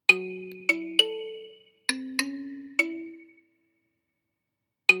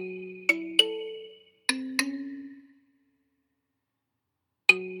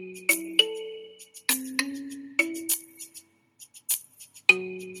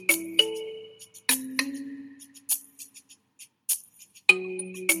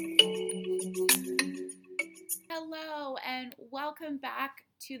welcome back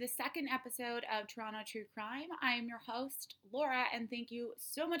to the second episode of Toronto True Crime. I am your host, Laura, and thank you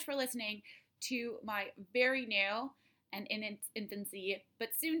so much for listening to my very new and in its infancy,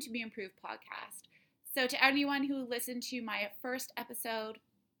 but soon to be improved podcast. So to anyone who listened to my first episode,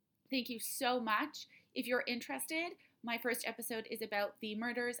 thank you so much. If you're interested, my first episode is about the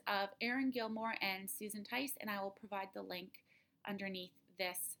murders of Aaron Gilmore and Susan Tice, and I will provide the link underneath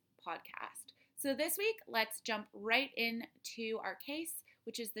this podcast. So this week, let's jump right into our case,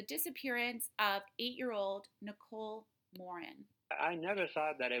 which is the disappearance of 8-year-old Nicole Morin. I never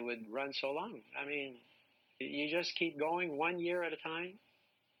thought that it would run so long. I mean, you just keep going 1 year at a time,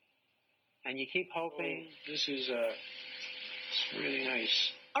 and you keep hoping. This is it's really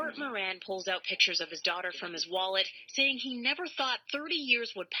nice. Art Morin pulls out pictures of his daughter from his wallet, saying he never thought 30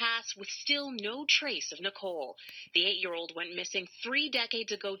 years would pass with still no trace of Nicole. The 8-year-old went missing 3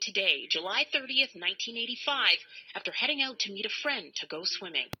 decades ago today, July 30th, 1985, after heading out to meet a friend to go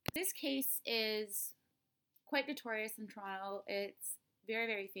swimming. This case is quite notorious in Toronto. It's very,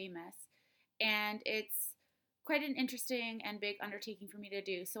 very famous, and it's quite an interesting and big undertaking for me to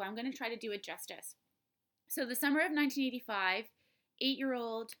do, so I'm going to try to do it justice. So the summer of 1985,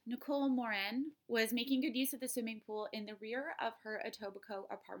 8-year-old Nicole Morin was making good use of the swimming pool in the rear of her Etobicoke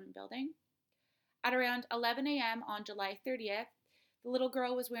apartment building. At around 11 a.m. on July 30th, the little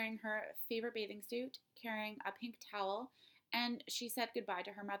girl was wearing her favorite bathing suit, carrying a pink towel, and she said goodbye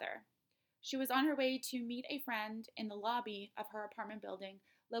to her mother. She was on her way to meet a friend in the lobby of her apartment building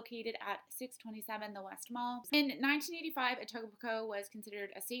located at 627 the West Mall. In 1985, Etobicoke was considered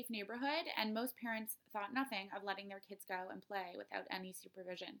a safe neighborhood, and most parents thought nothing of letting their kids go and play without any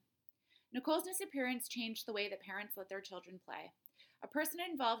supervision. Nicole's disappearance changed the way that parents let their children play. A person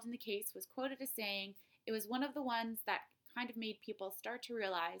involved in the case was quoted as saying, "It was one of the ones that kind of made people start to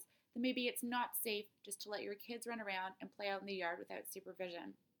realize that maybe it's not safe just to let your kids run around and play out in the yard without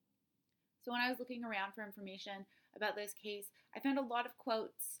supervision." So when I was looking around for information about this case, I found a lot of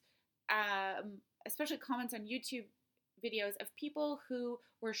quotes, especially comments on YouTube videos of people who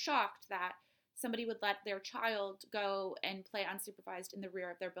were shocked that somebody would let their child go and play unsupervised in the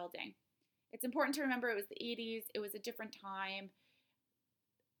rear of their building. It's important to remember it was the 80s. It was a different time.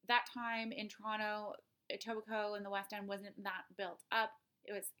 That time in Toronto, Etobicoke and the West End wasn't that built up.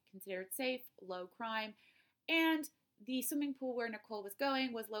 It was considered safe, low crime, and the swimming pool where Nicole was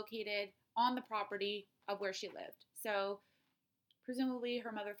going was located on the property of where she lived. So presumably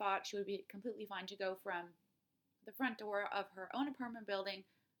her mother thought she would be completely fine to go from the front door of her own apartment building,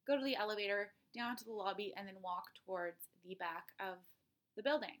 go to the elevator, down to the lobby, and then walk towards the back of the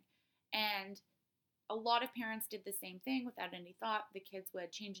building. And a lot of parents did the same thing without any thought. The kids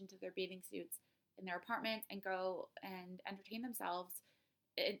would change into their bathing suits in their apartment and go and entertain themselves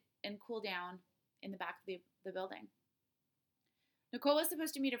and cool down in the back of the building. Nicole was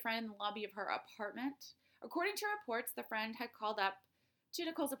supposed to meet a friend in the lobby of her apartment. According to reports, the friend had called up to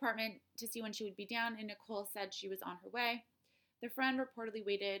Nicole's apartment to see when she would be down, and Nicole said she was on her way. The friend reportedly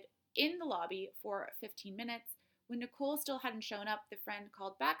waited in the lobby for 15 minutes. When Nicole still hadn't shown up, the friend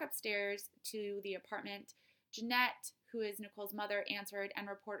called back upstairs to the apartment. Jeanette, who is Nicole's mother, answered and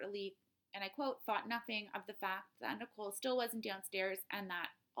reportedly, and I quote, thought nothing of the fact that Nicole still wasn't downstairs and that,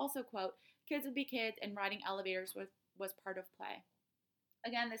 also quote, kids would be kids and riding elevators was part of play.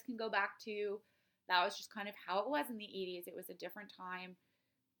 Again, this can go back to, that was just kind of how it was in the 80s. It was a different time.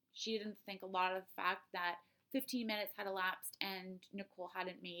 She didn't think a lot of the fact that 15 minutes had elapsed and Nicole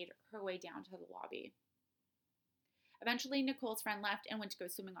hadn't made her way down to the lobby. Eventually, Nicole's friend left and went to go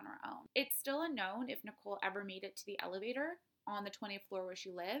swimming on her own. It's still unknown if Nicole ever made it to the elevator on the 20th floor where she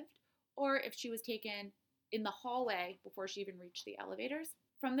lived, or if she was taken in the hallway before she even reached the elevators.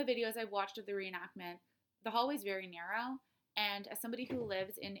 From the videos I've watched of the reenactment, the hallway is very narrow, and as somebody who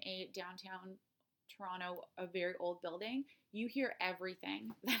lives in a downtown Toronto, a very old building, you hear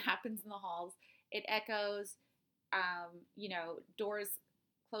everything that happens in the halls. It echoes, doors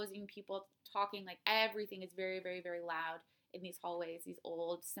closing, people talking, like everything is very, very, very loud in these hallways, these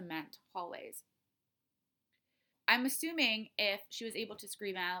old cement hallways. I'm assuming if she was able to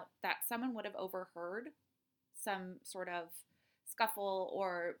scream out that someone would have overheard some sort of scuffle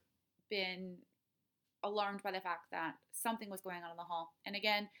or been alarmed by the fact that something was going on in the hall. And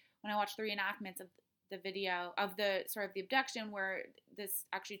again, when I watched the reenactments of the video of the abduction where this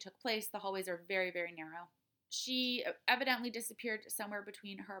actually took place, the hallways are very, very narrow. She evidently disappeared somewhere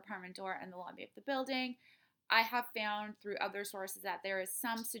between her apartment door and the lobby of the building. I have found through other sources that there is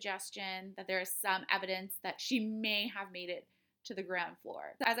some suggestion, that there is some evidence that she may have made it to the ground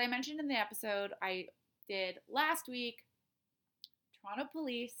floor. As I mentioned in the episode I did last week, Toronto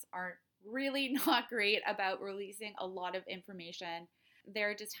police are really not great about releasing a lot of information.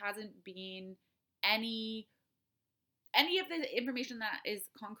 There just hasn't been any of the information that is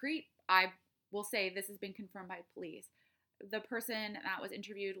concrete. I will say this has been confirmed by police. The person that was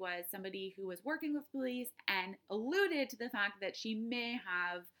interviewed was somebody who was working with police and alluded to the fact that she may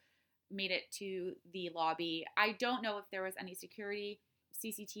have made it to the lobby. I don't know if there was any security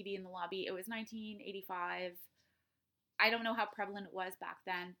CCTV in the lobby. It was 1985. I don't know how prevalent it was back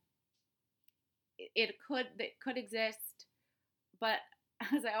then. It could exist, but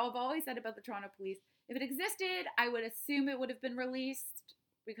as I've always said about the Toronto police, if it existed, I would assume it would have been released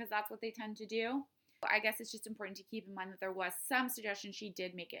because that's what they tend to do. I guess it's just important to keep in mind that there was some suggestion she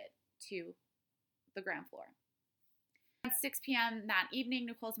did make it to the ground floor. At 6 p.m. that evening,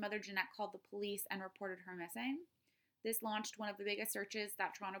 Nicole's mother, Jeanette, called the police and reported her missing. This launched one of the biggest searches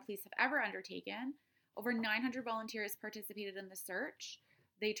that Toronto police have ever undertaken. Over 900 volunteers participated in the search.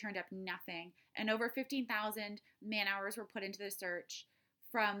 They turned up nothing. And over 15,000 man-hours were put into the search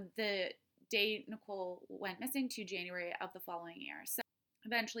from the day Nicole went missing to January of the following year. So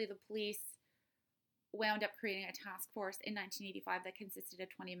eventually the police wound up creating a task force in 1985 that consisted of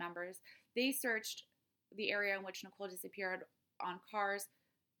 20 members. They searched the area in which Nicole disappeared on cars,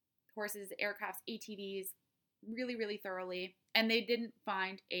 horses, aircrafts, ATVs, really, really thoroughly, and they didn't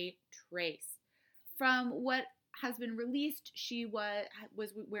find a trace. From what has been released, she was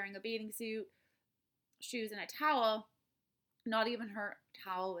wearing a bathing suit, shoes, and a towel. Not even her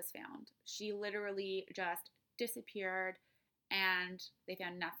towel was found. She literally just disappeared, and they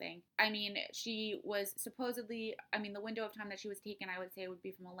found nothing. I mean, she was supposedly, the window of time that she was taken, I would say, would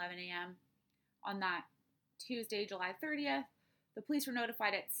be from 11 a.m. on that Tuesday, July 30th. The police were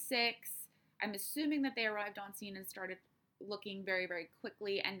notified at 6. I'm assuming that they arrived on scene and started looking very, very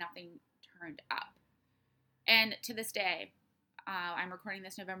quickly, and nothing turned up. And to this day, I'm recording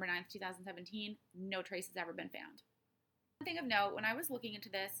this November 9th, 2017, no trace has ever been found. One thing of note, when I was looking into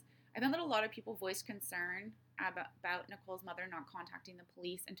this, I found that a lot of people voiced concern about Nicole's mother not contacting the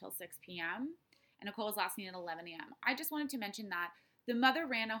police until 6 p.m. and Nicole was last seen at 11 a.m. I just wanted to mention that the mother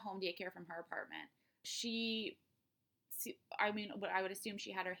ran a home daycare from her apartment. What I would assume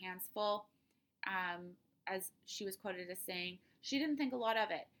she had her hands full, as she was quoted as saying, she didn't think a lot of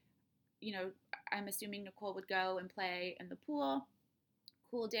it. I'm assuming Nicole would go and play in the pool,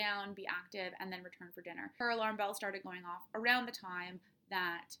 cool down, be active, and then return for dinner. Her alarm bell started going off around the time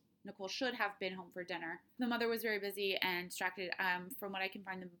that Nicole should have been home for dinner. The mother was very busy and distracted. From what I can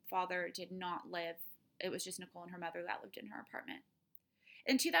find, the father did not live. It was just Nicole and her mother that lived in her apartment.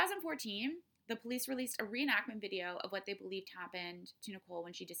 In 2014, the police released a reenactment video of what they believed happened to Nicole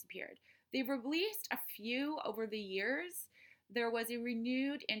when she disappeared. They've released a few over the years. There was a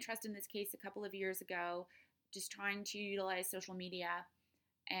renewed interest in this case a couple of years ago, just trying to utilize social media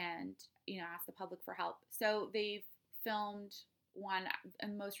and, ask the public for help. So they've filmed one,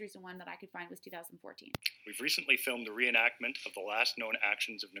 and the most recent one that I could find was 2014. We've recently filmed a reenactment of the last known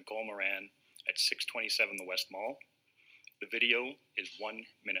actions of Nicole Morin at 627 the West Mall. The video is 1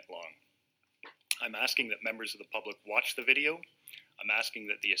 minute long. I'm asking that members of the public watch the video. I'm asking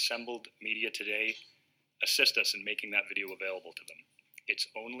that the assembled media today assist us in making that video available to them. It's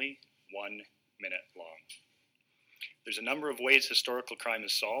only 1 minute long. There's a number of ways historical crime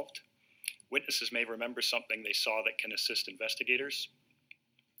is solved. Witnesses may remember something they saw that can assist investigators.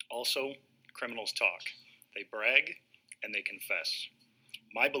 Also, criminals talk. They brag and they confess.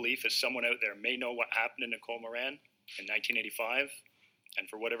 My belief is someone out there may know what happened to Nicole Morin in 1985 and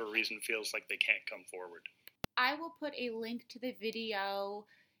for whatever reason feels like they can't come forward. I will put a link to the video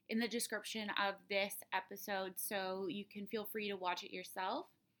in the description of this episode so you can feel free to watch it yourself.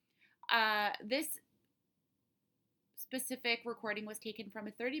 This specific recording was taken from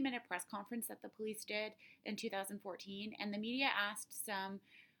a 30-minute press conference that the police did in 2014, and the media asked some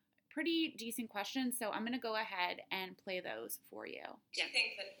pretty decent questions, so I'm going to go ahead and play those for you. Do you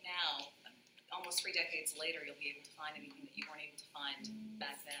think that now, almost 3 decades later, you'll be able to find anything that you weren't able to find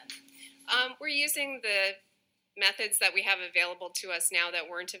back then? We're using the methods that we have available to us now that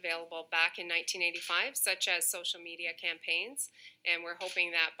weren't available back in 1985, such as social media campaigns, and we're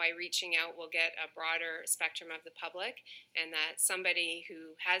hoping that by reaching out we'll get a broader spectrum of the public and that somebody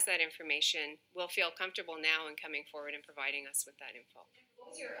who has that information will feel comfortable now in coming forward and providing us with that info.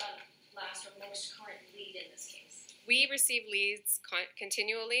 What was your last or most current lead in this case? We receive leads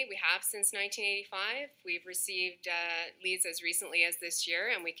continually. We have since 1985. We've received leads as recently as this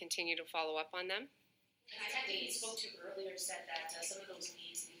year, and we continue to follow up on them. And I think you spoke to earlier said that some of those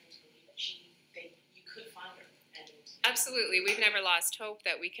leads lead to believe that you could find her. Absolutely. We've never lost hope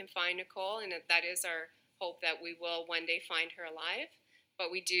that we can find Nicole, and that is our hope that we will one day find her alive. But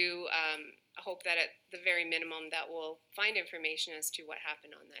we do hope that at the very minimum that we'll find information as to what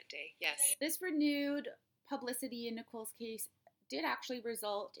happened on that day. Yes. This renewed publicity in Nicole's case did actually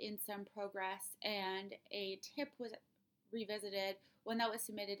result in some progress, and a tip was revisited, one that was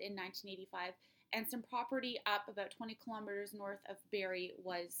submitted in 1985, and some property up about 20 kilometers north of Barrie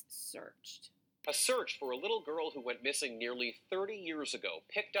was searched. A search for a little girl who went missing nearly 30 years ago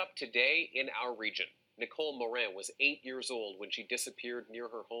picked up today in our region. Nicole Morin was 8 years old when she disappeared near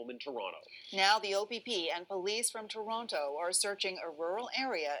her home in Toronto. Now the OPP and police from Toronto are searching a rural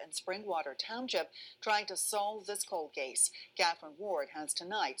area in Springwater Township, trying to solve this cold case. Catherine Ward has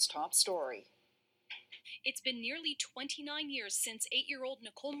tonight's top story. It's been nearly 29 years since 8-year-old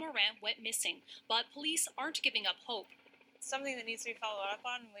Nicole Morin went missing, but police aren't giving up hope. It's something that needs to be followed up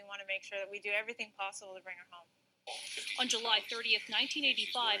on, and we want to make sure that we do everything possible to bring her home. On July 30th,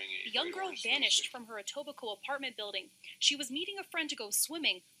 1985, the young girl vanished from her Etobicoke apartment building. She was meeting a friend to go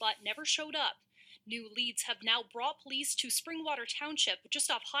swimming, but never showed up. New leads have now brought police to Springwater Township, just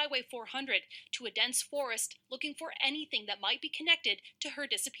off Highway 400, to a dense forest, looking for anything that might be connected to her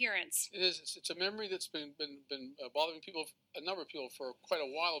disappearance. It's a memory that's been bothering people, a number of people, for quite a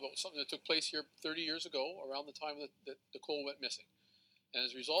while, about something that took place here 30 years ago, around the time that Nicole went missing. And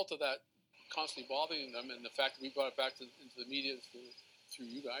as a result of that constantly bothering them, and the fact that we brought it back into the media through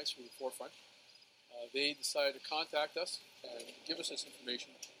you guys, through the forefront, they decided to contact us and give us this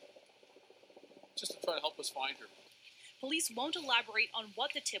information, just to try to help us find her. Police won't elaborate on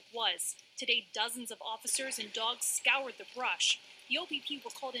what the tip was. Today, dozens of officers and dogs scoured the brush. The OPP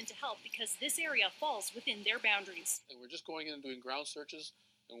were called in to help because this area falls within their boundaries. And we're just going in and doing ground searches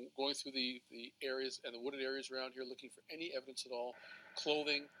and going through the areas and the wooded areas around here, looking for any evidence at all,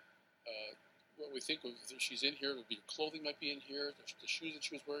 clothing. What we think if she's in here, it would be clothing might be in here, the shoes that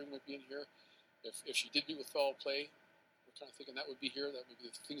she was wearing might be in here. If she did meet with foul play, we're kind of thinking that would be here. That would be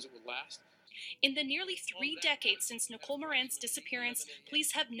the things that would last. In the nearly 3 decades since Nicole Morin's disappearance,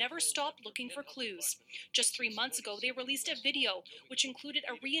 police have never stopped looking for clues. Just 3 months ago, they released a video which included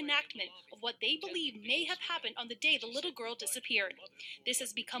a reenactment of what they believe may have happened on the day the little girl disappeared. This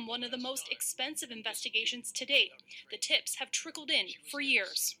has become one of the most expensive investigations to date. The tips have trickled in for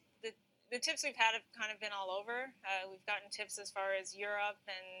years. The tips we've had have kind of been all over. We've gotten tips as far as Europe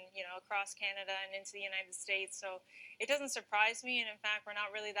and, across Canada and into the United States. So it doesn't surprise me. And in fact, we're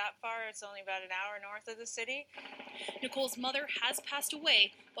not really that far. It's only about an hour north of the city. Nicole's mother has passed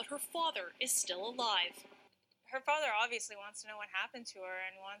away, but her father is still alive. Her father obviously wants to know what happened to her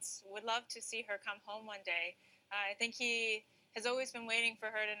and would love to see her come home one day. I think he has always been waiting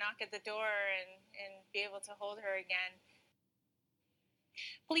for her to knock at the door and be able to hold her again.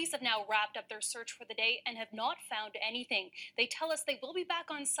 Police have now wrapped up their search for the day and have not found anything. They tell us they will be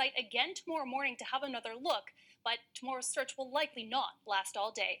back on site again tomorrow morning to have another look, but tomorrow's search will likely not last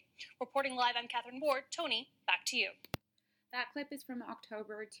all day. Reporting live, I'm Catherine Ward. Tony, back to you. That clip is from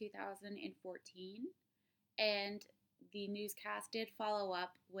October 2014, and the newscast did follow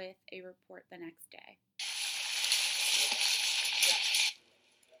up with a report the next day.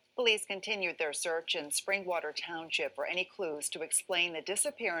 Police continued their search in Springwater Township for any clues to explain the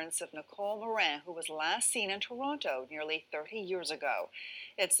disappearance of Nicole Morin, who was last seen in Toronto nearly 30 years ago.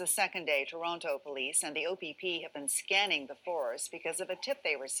 It's the second day Toronto police and the OPP have been scanning the forest because of a tip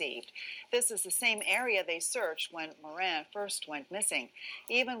they received. This is the same area they searched when Morin first went missing.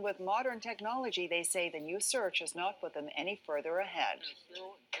 Even with modern technology, they say the new search has not put them any further ahead.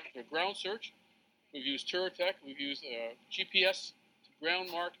 The ground search, we've used Turatech, we've used GPS,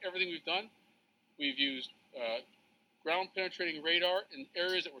 ground mark everything we've done. We've used ground penetrating radar in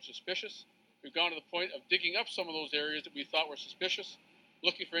areas that were suspicious. We've gone to the point of digging up some of those areas that we thought were suspicious,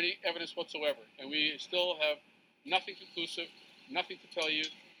 looking for any evidence whatsoever. And we still have nothing conclusive, nothing to tell you.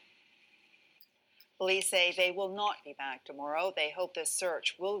 Police say they will not be back tomorrow. They hope this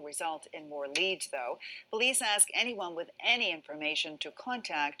search will result in more leads, though. Police ask anyone with any information to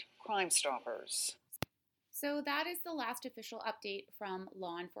contact Crime Stoppers. So that is the last official update from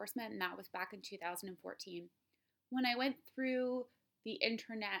law enforcement, and that was back in 2014. When I went through the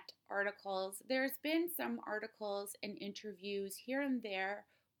internet articles, there's been some articles and interviews here and there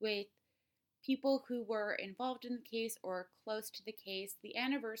with people who were involved in the case or close to the case. The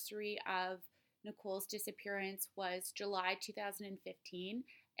anniversary of Nicole's disappearance was July 2015,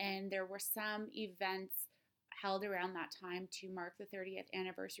 and there were some events held around that time to mark the 30th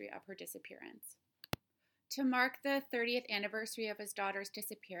anniversary of her disappearance. To mark the 30th anniversary of his daughter's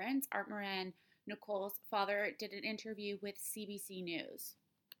disappearance, Art Morin, Nicole's father, did an interview with CBC News.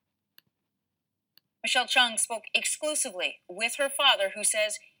 Michelle Chung spoke exclusively with her father, who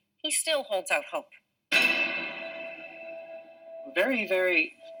says he still holds out hope. very,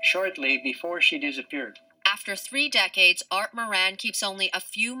 very shortly before she disappeared. After 3 decades, Art Morin keeps only a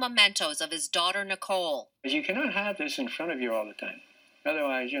few mementos of his daughter Nicole. Because you cannot have this in front of you all the time.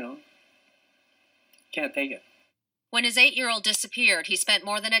 Otherwise, can't take it. When his 8-year-old disappeared, he spent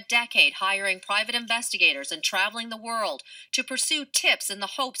more than a decade hiring private investigators and traveling the world to pursue tips in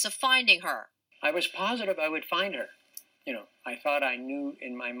the hopes of finding her. I was positive I would find her. I thought I knew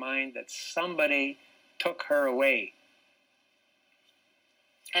in my mind that somebody took her away.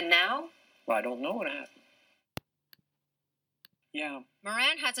 And now? Well, I don't know what happened. Yeah.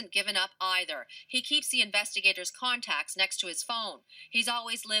 Morin hasn't given up either. He keeps the investigators' contacts next to his phone. He's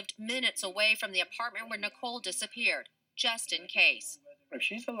always lived minutes away from the apartment where Nicole disappeared, just in case. If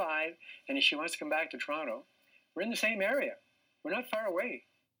she's alive and if she wants to come back to Toronto, we're in the same area. We're not far away.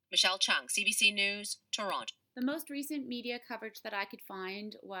 Michelle Chung, CBC News, Toronto. The most recent media coverage that I could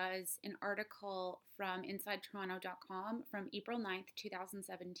find was an article from InsideToronto.com from April 9th,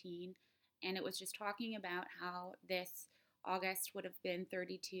 2017, and it was just talking about how this July would have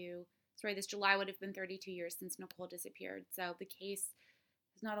been 32 years since Nicole disappeared. So the case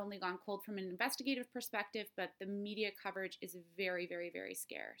has not only gone cold from an investigative perspective, but the media coverage is very, very, very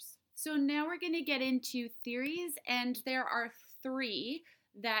scarce. So now we're going to get into theories, and there are 3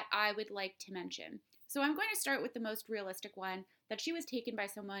 that I would like to mention. So I'm going to start with the most realistic one, that she was taken by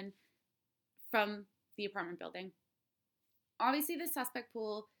someone from the apartment building. Obviously, the suspect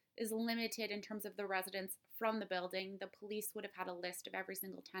pool is limited in terms of the residents from the building. The police would have had a list of every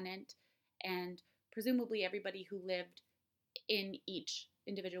single tenant and presumably everybody who lived in each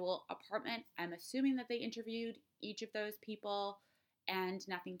individual apartment. I'm assuming that they interviewed each of those people and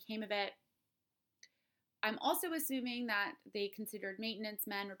nothing came of it. I'm also assuming that they considered maintenance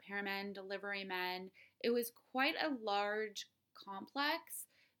men, repairmen, delivery men. It was quite a large complex.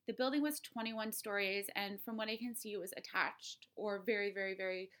 The building was 21 stories, and from what I can see, it was attached or very, very,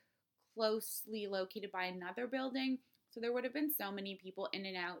 very closely located by another building. So there would have been so many people in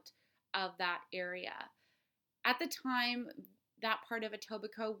and out of that area. At the time, that part of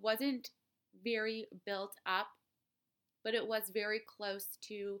Etobicoke wasn't very built up, but it was very close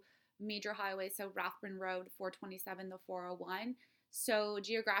to major highways, so Rathburn Road, 427, the 401. So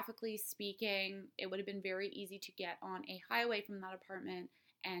geographically speaking, it would have been very easy to get on a highway from that apartment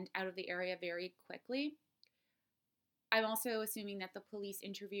and out of the area very quickly. I'm also assuming that the police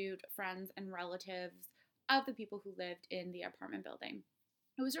interviewed friends and relatives of the people who lived in the apartment building.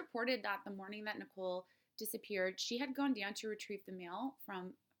 It was reported that the morning that Nicole disappeared, she had gone down to retrieve the mail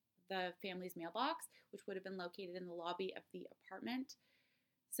from the family's mailbox, which would have been located in the lobby of the apartment.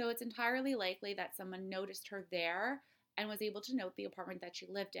 So it's entirely likely that someone noticed her there and was able to note the apartment that she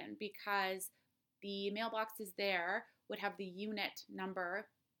lived in, because the mailboxes there would have the unit number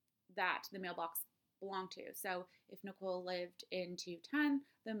that the mailbox belonged to. So if Nicole lived in 210,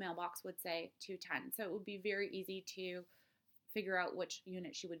 the mailbox would say 210. So it would be very easy to figure out which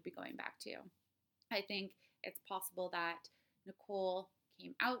unit she would be going back to. I think it's possible that Nicole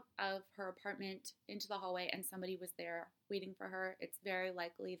came out of her apartment into the hallway and somebody was there waiting for her. It's very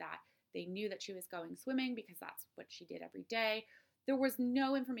likely that they knew that she was going swimming because that's what she did every day. There was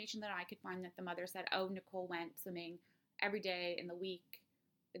no information that I could find that the mother said, oh, Nicole went swimming every day in the week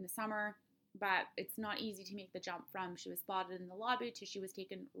in the summer, but it's not easy to make the jump from she was spotted in the lobby to she was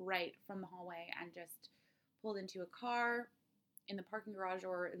taken right from the hallway and just pulled into a car in the parking garage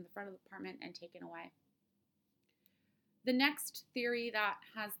or in the front of the apartment and taken away. The next theory that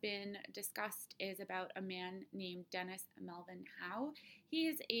has been discussed is about a man named Dennis Melvin Howe. He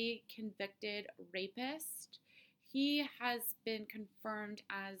is a convicted rapist. He has been confirmed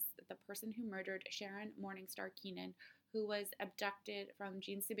as the person who murdered Sharon Morningstar Keenan, who was abducted from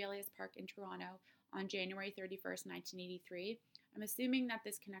Jean Sibelius Park in Toronto on January 31st, 1983. I'm assuming that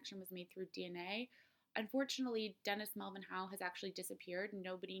this connection was made through DNA. Unfortunately, Dennis Melvin Howe has actually disappeared.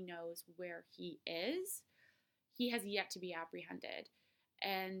 Nobody knows where he is. He has yet to be apprehended.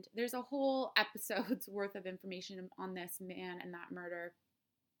 And there's a whole episode's worth of information on this man and that murder.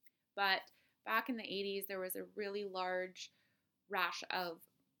 But back in the 80s, there was a really large rash of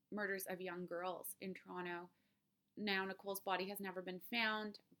murders of young girls in Toronto. Now, Nicole's body has never been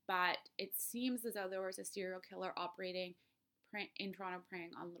found, but it seems as though there was a serial killer operating in Toronto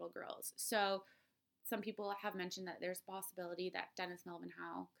preying on little girls. So some people have mentioned that there's a possibility that Dennis Melvin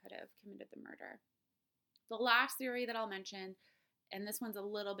Howe could have committed the murder. The last theory that I'll mention, and this one's a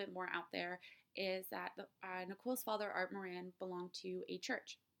little bit more out there, is that Nicole's father, Art Morin, belonged to a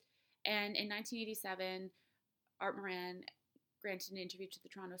church. And in 1987, Art Morin granted an interview to the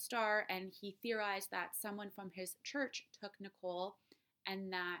Toronto Star, and he theorized that someone from his church took Nicole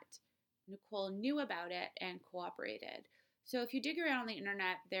and that Nicole knew about it and cooperated. So if you dig around on the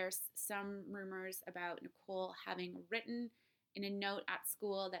internet, there's some rumors about Nicole having written in a note at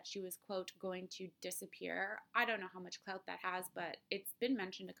school that she was, quote, going to disappear. I don't know how much clout that has, but it's been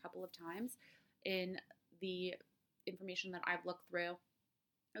mentioned a couple of times in the information that I've looked through.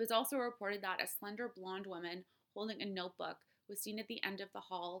 It was also reported that a slender blonde woman holding a notebook was seen at the end of the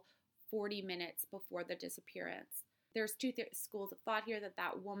hall 40 minutes before the disappearance. There's two schools of thought here, that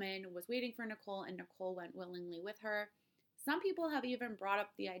that woman was waiting for Nicole and Nicole went willingly with her. Some people have even brought up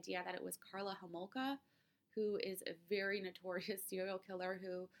the idea that it was Karla Homolka, who is a very notorious serial killer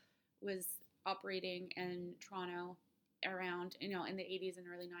who was operating in Toronto around, in the 80s and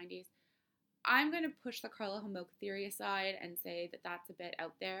early 90s. I'm going to push the Karla Homolka theory aside and say that that's a bit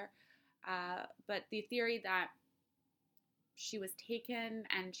out there. But the theory that she was taken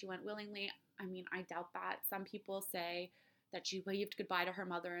and she went willingly, I mean, I doubt that. Some people say that she waved goodbye to her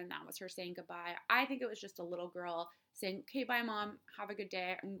mother and that was her saying goodbye. I think it was just a little girl saying, okay, bye, Mom. Have a good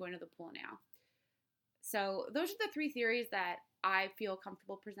day. I'm going to the pool now. So those are the three theories that I feel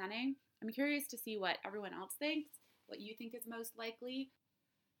comfortable presenting. I'm curious to see what everyone else thinks, what you think is most likely.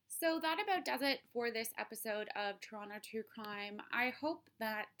 So that about does it for this episode of Toronto True Crime. I hope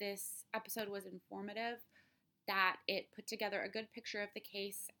that this episode was informative, that it put together a good picture of the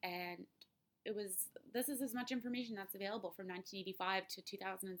case, and this is as much information that's available from 1985 to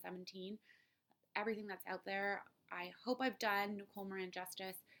 2017. Everything that's out there. I hope I've done Nicole Morin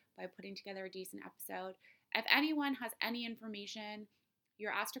justice by putting together a decent episode. If anyone has any information,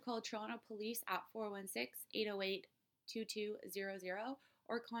 you're asked to call Toronto Police at 416-808-2200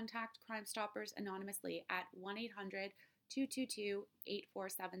 or contact Crime Stoppers anonymously at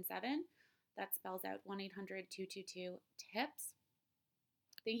 1-800-222-8477. That spells out 1-800-222-TIPS.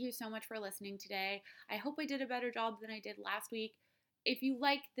 Thank you so much for listening today. I hope I did a better job than I did last week. If you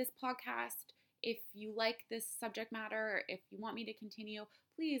like this podcast, if you like this subject matter, if you want me to continue,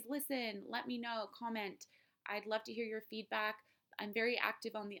 please listen, let me know, comment. I'd love to hear your feedback. I'm very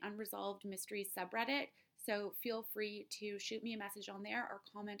active on the Unresolved Mysteries subreddit, so feel free to shoot me a message on there or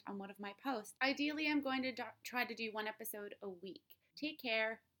comment on one of my posts. Ideally, I'm going to try to do one episode a week. Take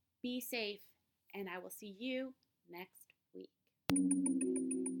care, be safe, and I will see you next